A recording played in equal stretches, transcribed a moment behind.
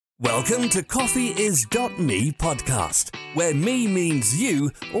Welcome to CoffeeIs.me podcast, where me means you,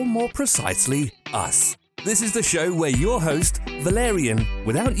 or more precisely, us. This is the show where your host, Valerian,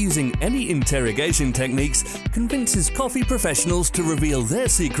 without using any interrogation techniques, convinces coffee professionals to reveal their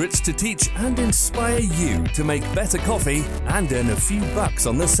secrets to teach and inspire you to make better coffee and earn a few bucks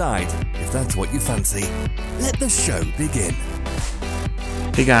on the side, if that's what you fancy. Let the show begin.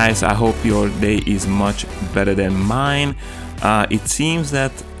 Hey guys, I hope your day is much better than mine. It seems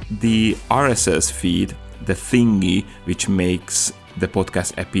that the RSS feed, the thingy which makes the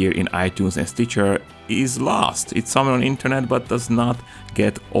podcast appear in iTunes and Stitcher, is lost. It's somewhere on the internet but does not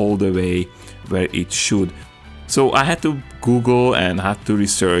get all the way where it should. So I had to Google and had to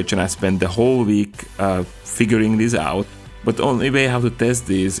research, and I spent the whole week figuring this out. But the only way how to test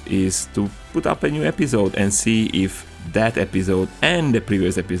this is to put up a new episode and see if that episode and the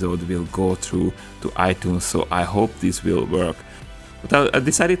previous episode will go through to iTunes. So I hope this will work. But I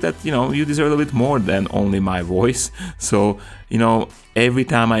decided that, you deserve a little bit more than only my voice. So, every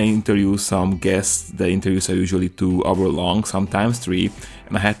time I interview some guests, the interviews are usually 2 hours long, sometimes 3.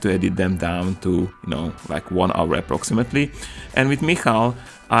 And I had to edit them down to, like 1 hour approximately. And with Michal,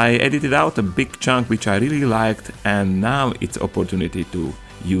 I edited out a big chunk which I really liked. And now it's opportunity to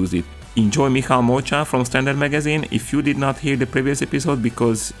use it. Enjoy Michal Mocha from Standard Magazine. If you did not hear the previous episode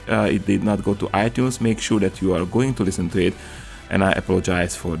because it did not go to iTunes, make sure that you are going to listen to it. And I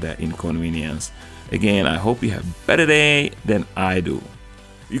apologize for the inconvenience. Again, I hope you have a better day than I do.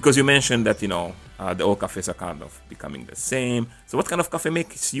 Because you mentioned that, the old cafes are kind of becoming the same. So what kind of coffee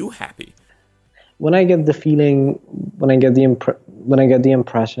makes you happy? When I get the feeling, when I get the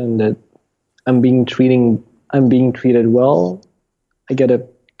impression that I'm being treated well, I get a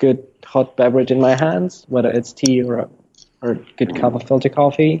good hot beverage in my hands, whether it's tea or a good cup of filter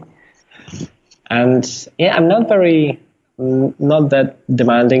coffee. And yeah, I'm not that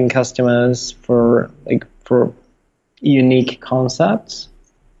demanding customers for unique concepts.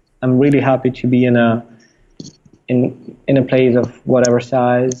 I'm really happy to be in a place of whatever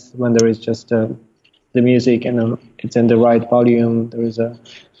size, when there is just the music and it's in the right volume, there is a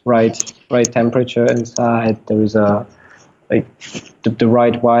right temperature inside, there is the right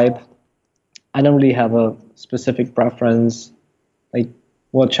vibe. I don't really have a specific preference, like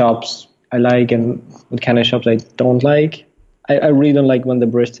what shops I like and what kind of shops I don't like. I really don't like when the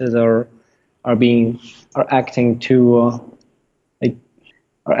baristas are acting too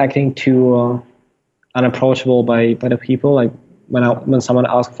unapproachable by the people. Like when someone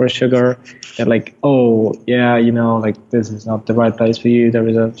asks for sugar, they're like, oh yeah, like this is not the right place for you. There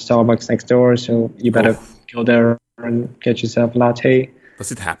is a Starbucks next door, so you better go there and get yourself a latte.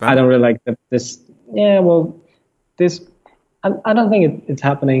 Does it happen? I don't really like this. Yeah, well, this I don't think it's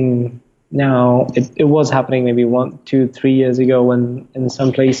happening now. It was happening maybe 1, 2, 3 years ago, when in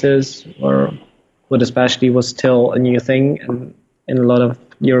some places, or what especially was still a new thing in a lot of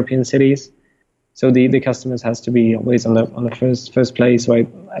European cities. So the customers has to be always on the first place. So I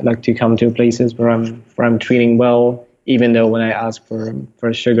like to come to places where I'm treating well, even though when I ask for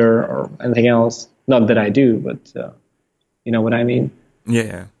sugar or anything else, not that I do, but you know what I mean.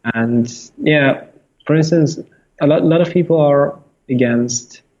 Yeah. And yeah, for instance, a lot of people are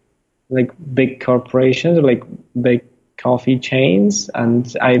against like big corporations or like big coffee chains,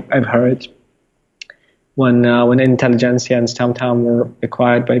 and I've heard when Intelligentsia and Stumptown were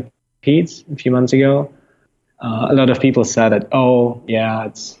acquired by Peet's a few months ago, a lot of people said that, oh yeah,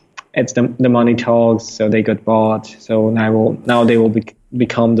 it's the money talks, so they got bought, so now they will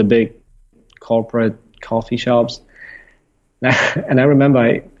become the big corporate coffee shops. And I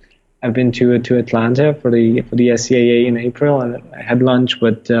remember I've been to Atlanta for the SCAA in April, and I had lunch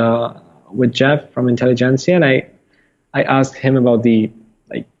with Jeff from Intelligentsia, and I asked him about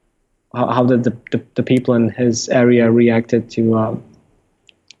how the people in his area reacted to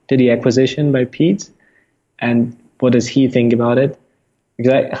the acquisition by Peet's, and what does he think about it?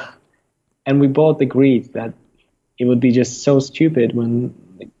 And we both agreed that it would be just so stupid when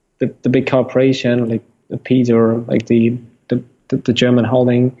the big corporation like the Peet's or like the German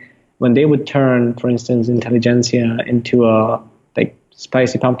holding, when they would turn, for instance, Intelligentsia into a like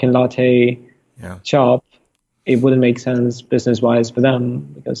spicy pumpkin latte shop, it wouldn't make sense business-wise for them,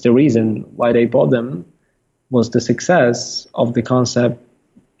 because the reason why they bought them was the success of the concept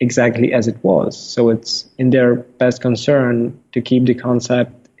exactly as it was. So it's in their best concern to keep the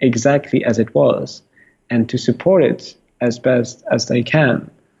concept exactly as it was and to support it as best as they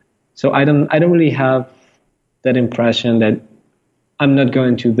can. So I don't really have that impression that I'm not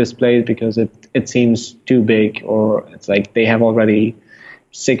going to this place because it seems too big, or it's like they have already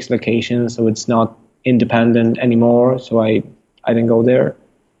 6 locations, so it's not independent anymore. So I didn't go there.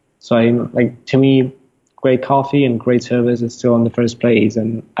 So to me, great coffee and great service is still in the first place,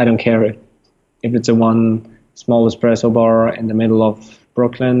 and I don't care if it's a one small espresso bar in the middle of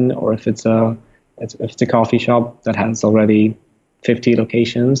Brooklyn, or if it's a coffee shop that has already 50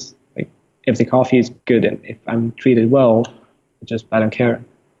 locations. Like, if the coffee is good and if I'm treated well, I don't care.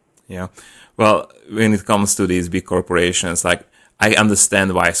 Yeah. Well, when it comes to these big corporations, like, I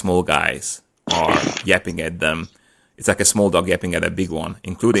understand why small guys are yapping at them. It's like a small dog yapping at a big one,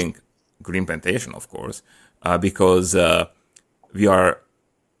 including Green Plantation, of course, because we are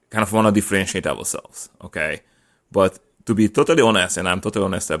kind of want to differentiate ourselves, okay? But to be totally honest, and I'm totally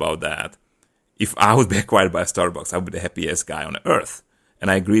honest about that, if I would be acquired by Starbucks, I would be the happiest guy on earth.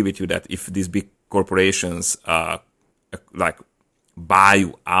 And I agree with you that if these big corporations like buy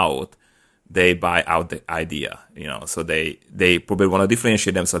you out, they buy out the idea, so they probably want to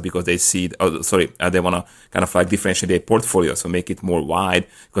differentiate themselves because they see, they want to kind of like differentiate their portfolio, so make it more wide,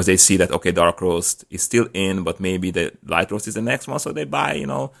 because they see that, okay, dark roast is still in, but maybe the light roast is the next one, so they buy,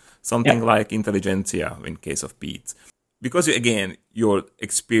 something like Intelligentsia in case of Pete's. Because, again, your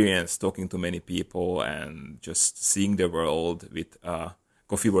experience talking to many people and just seeing the world with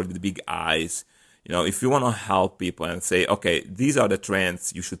coffee world with big eyes, if you want to help people and say, okay, these are the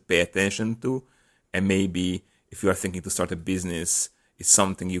trends you should pay attention to, and maybe if you are thinking to start a business, it's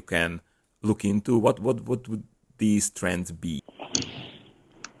something you can look into, what would these trends be?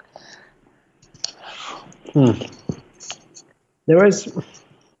 I'm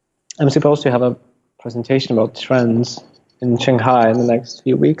supposed to have a presentation about trends in Shanghai in the next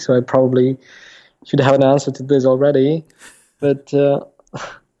few weeks, so I probably should have an answer to this already. But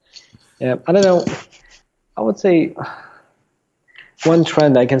yeah, I don't know. I would say one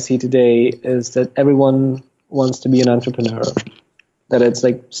trend I can see today is that everyone wants to be an entrepreneur. That it's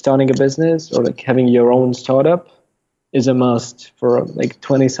like starting a business or like having your own startup is a must for like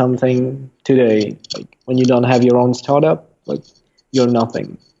 20-something today. Like, when you don't have your own startup, like, you're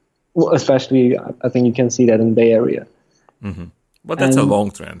nothing. Well, especially, I think you can see that in Bay Area. Mm-hmm. But that's a long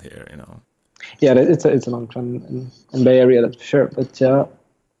trend here, Yeah, it's a long trend in Bay Area, that's for sure. But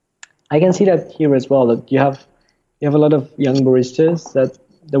I can see that here as well. That you have a lot of young baristas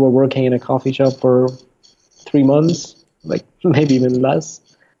that were working in a coffee shop for 3 months, like maybe even less,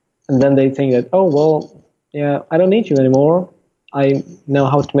 and then they think that, oh well, yeah, I don't need you anymore. I know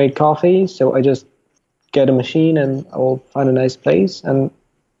how to make coffee, so I just get a machine and I will find a nice place and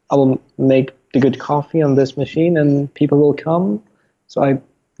I will make the good coffee on this machine and people will come. So I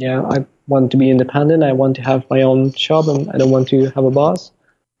want to be independent. I want to have my own shop and I don't want to have a boss.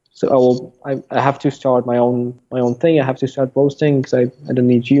 So I have to start my own thing. I have to start roasting because I don't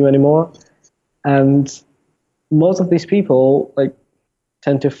need you anymore. And most of these people like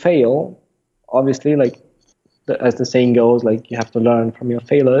tend to fail. Obviously, like as the saying goes, like you have to learn from your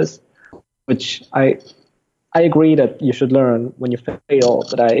failures, which I agree that you should learn when you fail,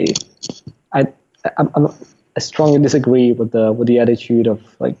 but I strongly disagree with the attitude of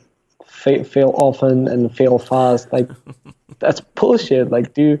like fail often and fail fast. Like, that's bullshit.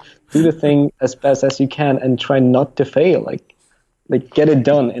 Like, do the thing as best as you can and try not to fail. Like get it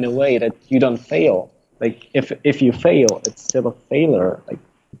done in a way that you don't fail. Like, if you fail, it's still a failure. Like,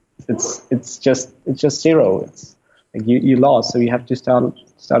 it's just zero. It's like you lost, so you have to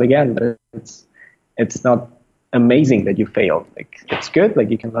start again. But it's not amazing that you failed. Like, it's good. Like,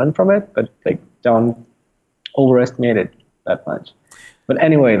 you can learn from it, but like, don't overestimate it that much. But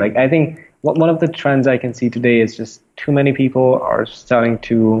anyway, like, I think one of the trends I can see today is just too many people are starting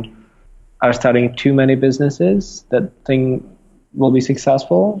too many businesses that think will be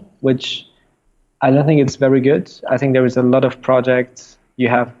successful, which I don't think it's very good. I think there is a lot of projects you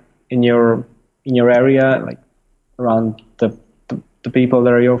have in your area, like around the people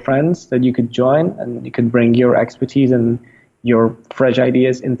that are your friends, that you could join and you could bring your expertise and your fresh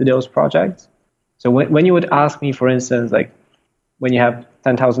ideas into those projects. So when you would ask me, for instance, like when you have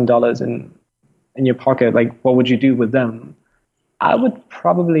 $10,000 in your pocket, like what would you do with them? I would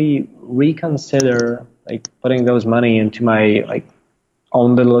probably reconsider like putting those money into my like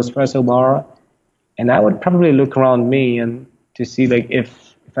own little espresso bar, and I would probably look around me and to see like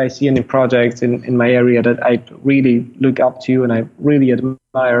if I see any projects in my area that I really look up to and I really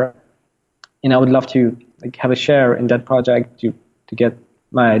admire, and I would love to like have a share in that project to get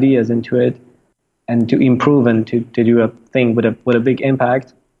my ideas into it and to improve and to do a thing with a big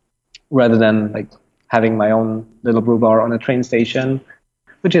impact, rather than like having my own little brew bar on a train station,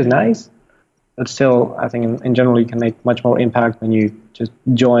 which is nice. But still, I think in general you can make much more impact when you just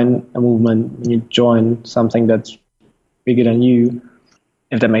join a movement, when you join something that's bigger than you,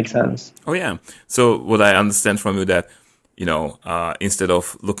 if that makes sense. Oh yeah. So what I understand from you that instead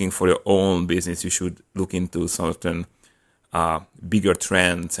of looking for your own business, you should look into certain bigger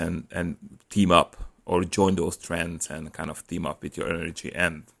trends and team up or join those trends and kind of team up with your energy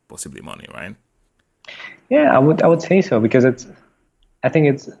and possibly money, right? Yeah, I would say so, because I think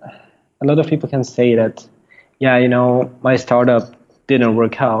it's a lot of people can say that, yeah, my startup didn't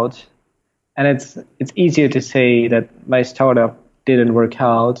work out, and it's easier to say that my startup didn't work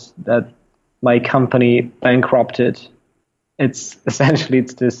out, that my company bankrupted. It's essentially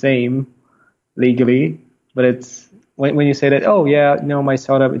the same legally, but it's when you say that, oh yeah, my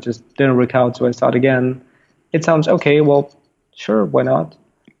startup, it just didn't work out, so I start again. It sounds okay. Well, sure, why not?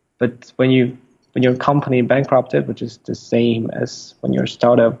 But when your company bankrupted, which is the same as when your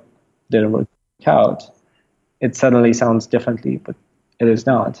startup didn't work out, it suddenly sounds differently, but it is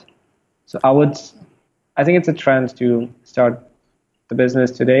not. So I think it's a trend to start the business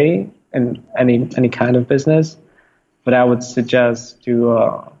today, in any kind of business, but I would suggest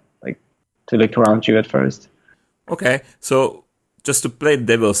to look around you at first. Okay, so just to play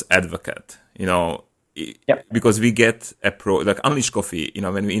devil's advocate, Yep. because we get like Unleash Coffee,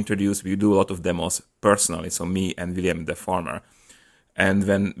 when we do a lot of demos personally, so me and William, the farmer, and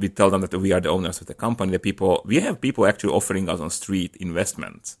when we tell them that we are the owners of the company, we have people actually offering us on street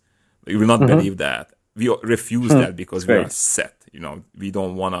investments. You will not believe that. We refuse that because we are set. We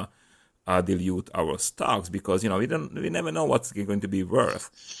don't want to dilute our stocks because we never know what's going to be worth.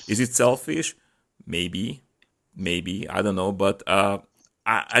 Is it selfish? Maybe, I don't know, but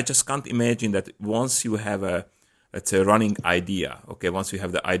I just can't imagine that once you have let's say, running idea, okay, once you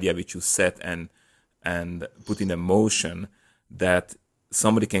have the idea which you set and put in motion, that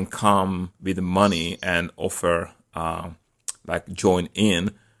somebody can come with money and offer, join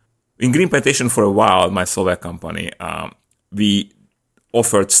in. In Green Plantation for a while, my Slovak company, we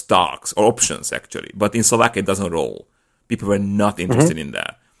offered stocks or options actually, but in Slovakia it doesn't roll. People were not interested in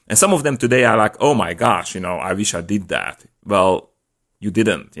that. And some of them today are like, oh my gosh, I wish I did that. Well, you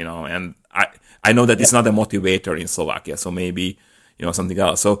didn't, and I know that it's not a motivator in Slovakia, so maybe, something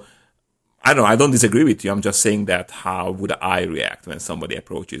else. So I don't know, I don't disagree with you. I'm just saying that how would I react when somebody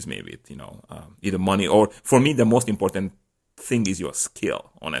approaches me with, either money or, for me, the most important thing is your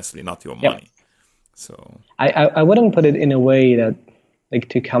skill, honestly, not your money. So I wouldn't put it in a way that,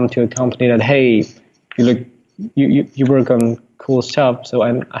 to come to a company that, hey, you work on cool stuff, so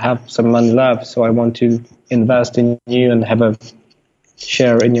I have some money left, so I want to invest in you and have a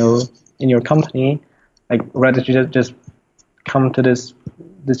share in your company. Rather to just come to this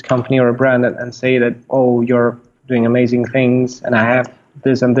company or a brand and say that, oh, you're doing amazing things and I have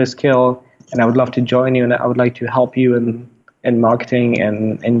this and this skill and I would love to join you and I would like to help you in marketing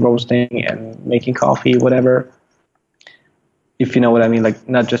and in roasting and making coffee, whatever. If you know what I mean,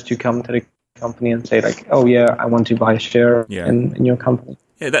 not just to come to the company and say oh yeah, I want to buy a share in your company.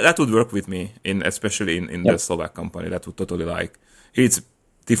 Yeah, that would work with me, especially in the Slovak company. That would totally it's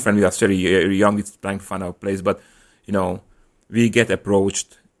different. We are very young. It's trying to find our place, but we get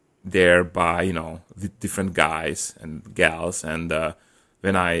approached there by the different guys and gals, and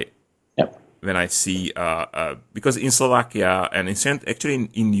when I see because in Slovakia and actually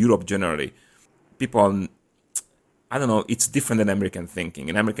in Europe generally, people, I don't know, it's different than American thinking.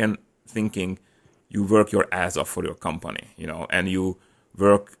 In American thinking, you work your ass off for your company, and you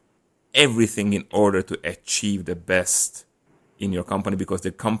work everything in order to achieve the best in your company, because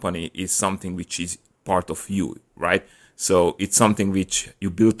the company is something which is part of you, right? So it's something which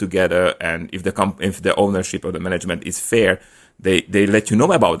you build together, and if the ownership or the management is fair, they let you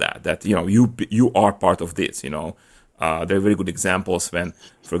know about that you are part of this. There are very good examples when,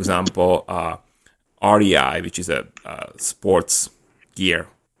 for example, REI, which is a sports gear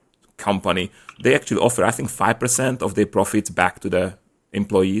company, they actually offer, I think, 5% of their profits back to the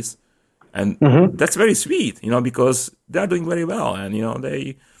employees. And that's very sweet, because they are doing very well, and,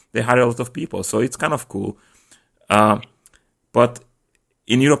 they hire a lot of people. So it's kind of cool. But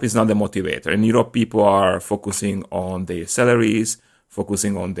in Europe, it's not the motivator. In Europe, people are focusing on their salaries,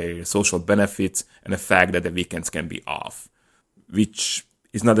 focusing on their social benefits, and the fact that the weekends can be off, which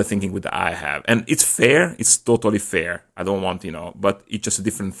is not the thinking that I have. And it's fair. It's totally fair. I don't want, but it's just a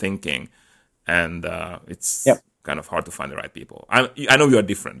different thinking. And it's kind of hard to find the right people. I know you are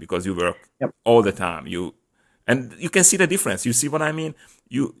different because you work all the time. And you can see the difference. You see what I mean?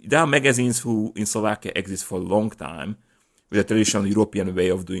 There are magazines who in Slovakia exist for a long time with a traditional European way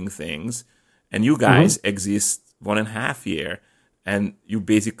of doing things. And you guys exist 1.5 years, and you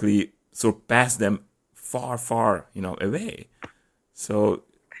basically surpass them far, far, away. So,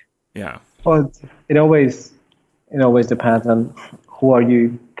 yeah. Well, it always depends on who are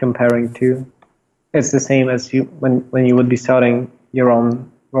you comparing to. it's the same as you when you would be starting your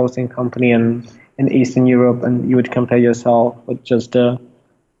own roasting company in Eastern Europe, and you would compare yourself with just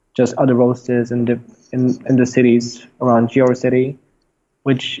other roasters in the cities around your city,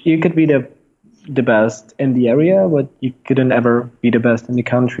 which you could be the best in the area, but you couldn't ever be the best in the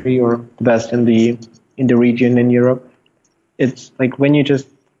country or the best in the region in Europe. It's like when you just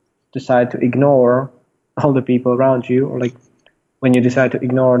decide to ignore all the people around you, or like when you decide to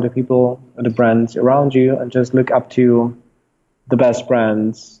ignore the people or the brands around you and just look up to the best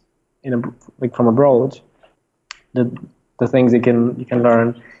brands like from abroad, the things you can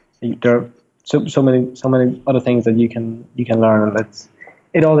learn. There are so many other things that you can learn. And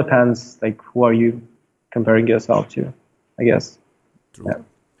it all depends, like, who are you comparing yourself to, I guess. True. Yeah.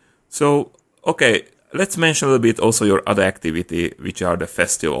 So, okay, let's mention a little bit also your other activity, which are the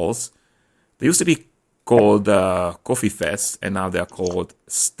festivals. They used to be called Coffee Fest, and now they're called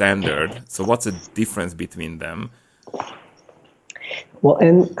Standard. So what's the difference between them? Well,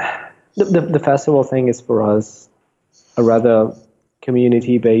 and the festival thing is for us a rather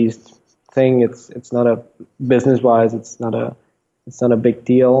community-based thing. It's not a business-wise. It's not a big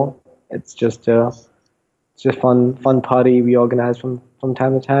deal. It's just fun party we organize from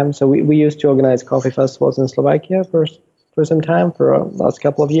time to time. So we used to organize coffee festivals in Slovakia for some time, for the last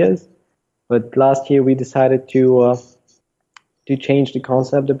couple of years. But last year we decided to change the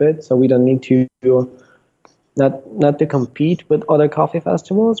concept a bit, so we don't need to not to compete with other coffee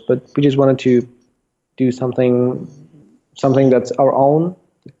festivals, but we just wanted to do something that's our own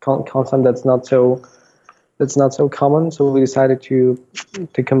concept that's not so common. So we decided to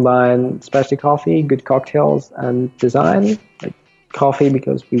combine specialty coffee, good cocktails, and design. Like coffee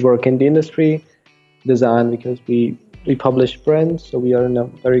because we work in the industry, design because we publish brands, so we are in a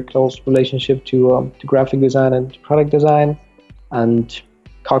very close relationship to graphic design and product design, and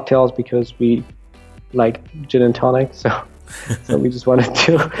cocktails because we like gin and tonic, so we just wanted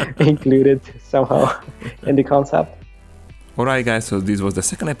to include it somehow in the concept. Alright guys, so this was the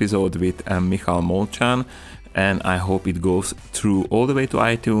second episode with Michal Molchan, and I hope it goes through all the way to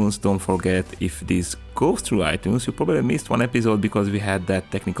iTunes. Don't forget, if this goes through iTunes, you probably missed one episode because we had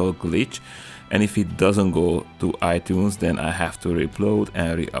that technical glitch, and if it doesn't go to iTunes, then I have to re-upload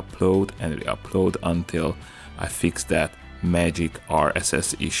and re-upload and re-upload until I fix that magic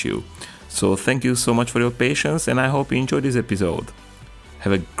RSS issue. So thank you so much for your patience, and I hope you enjoyed this episode.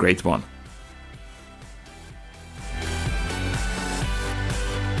 Have a great one.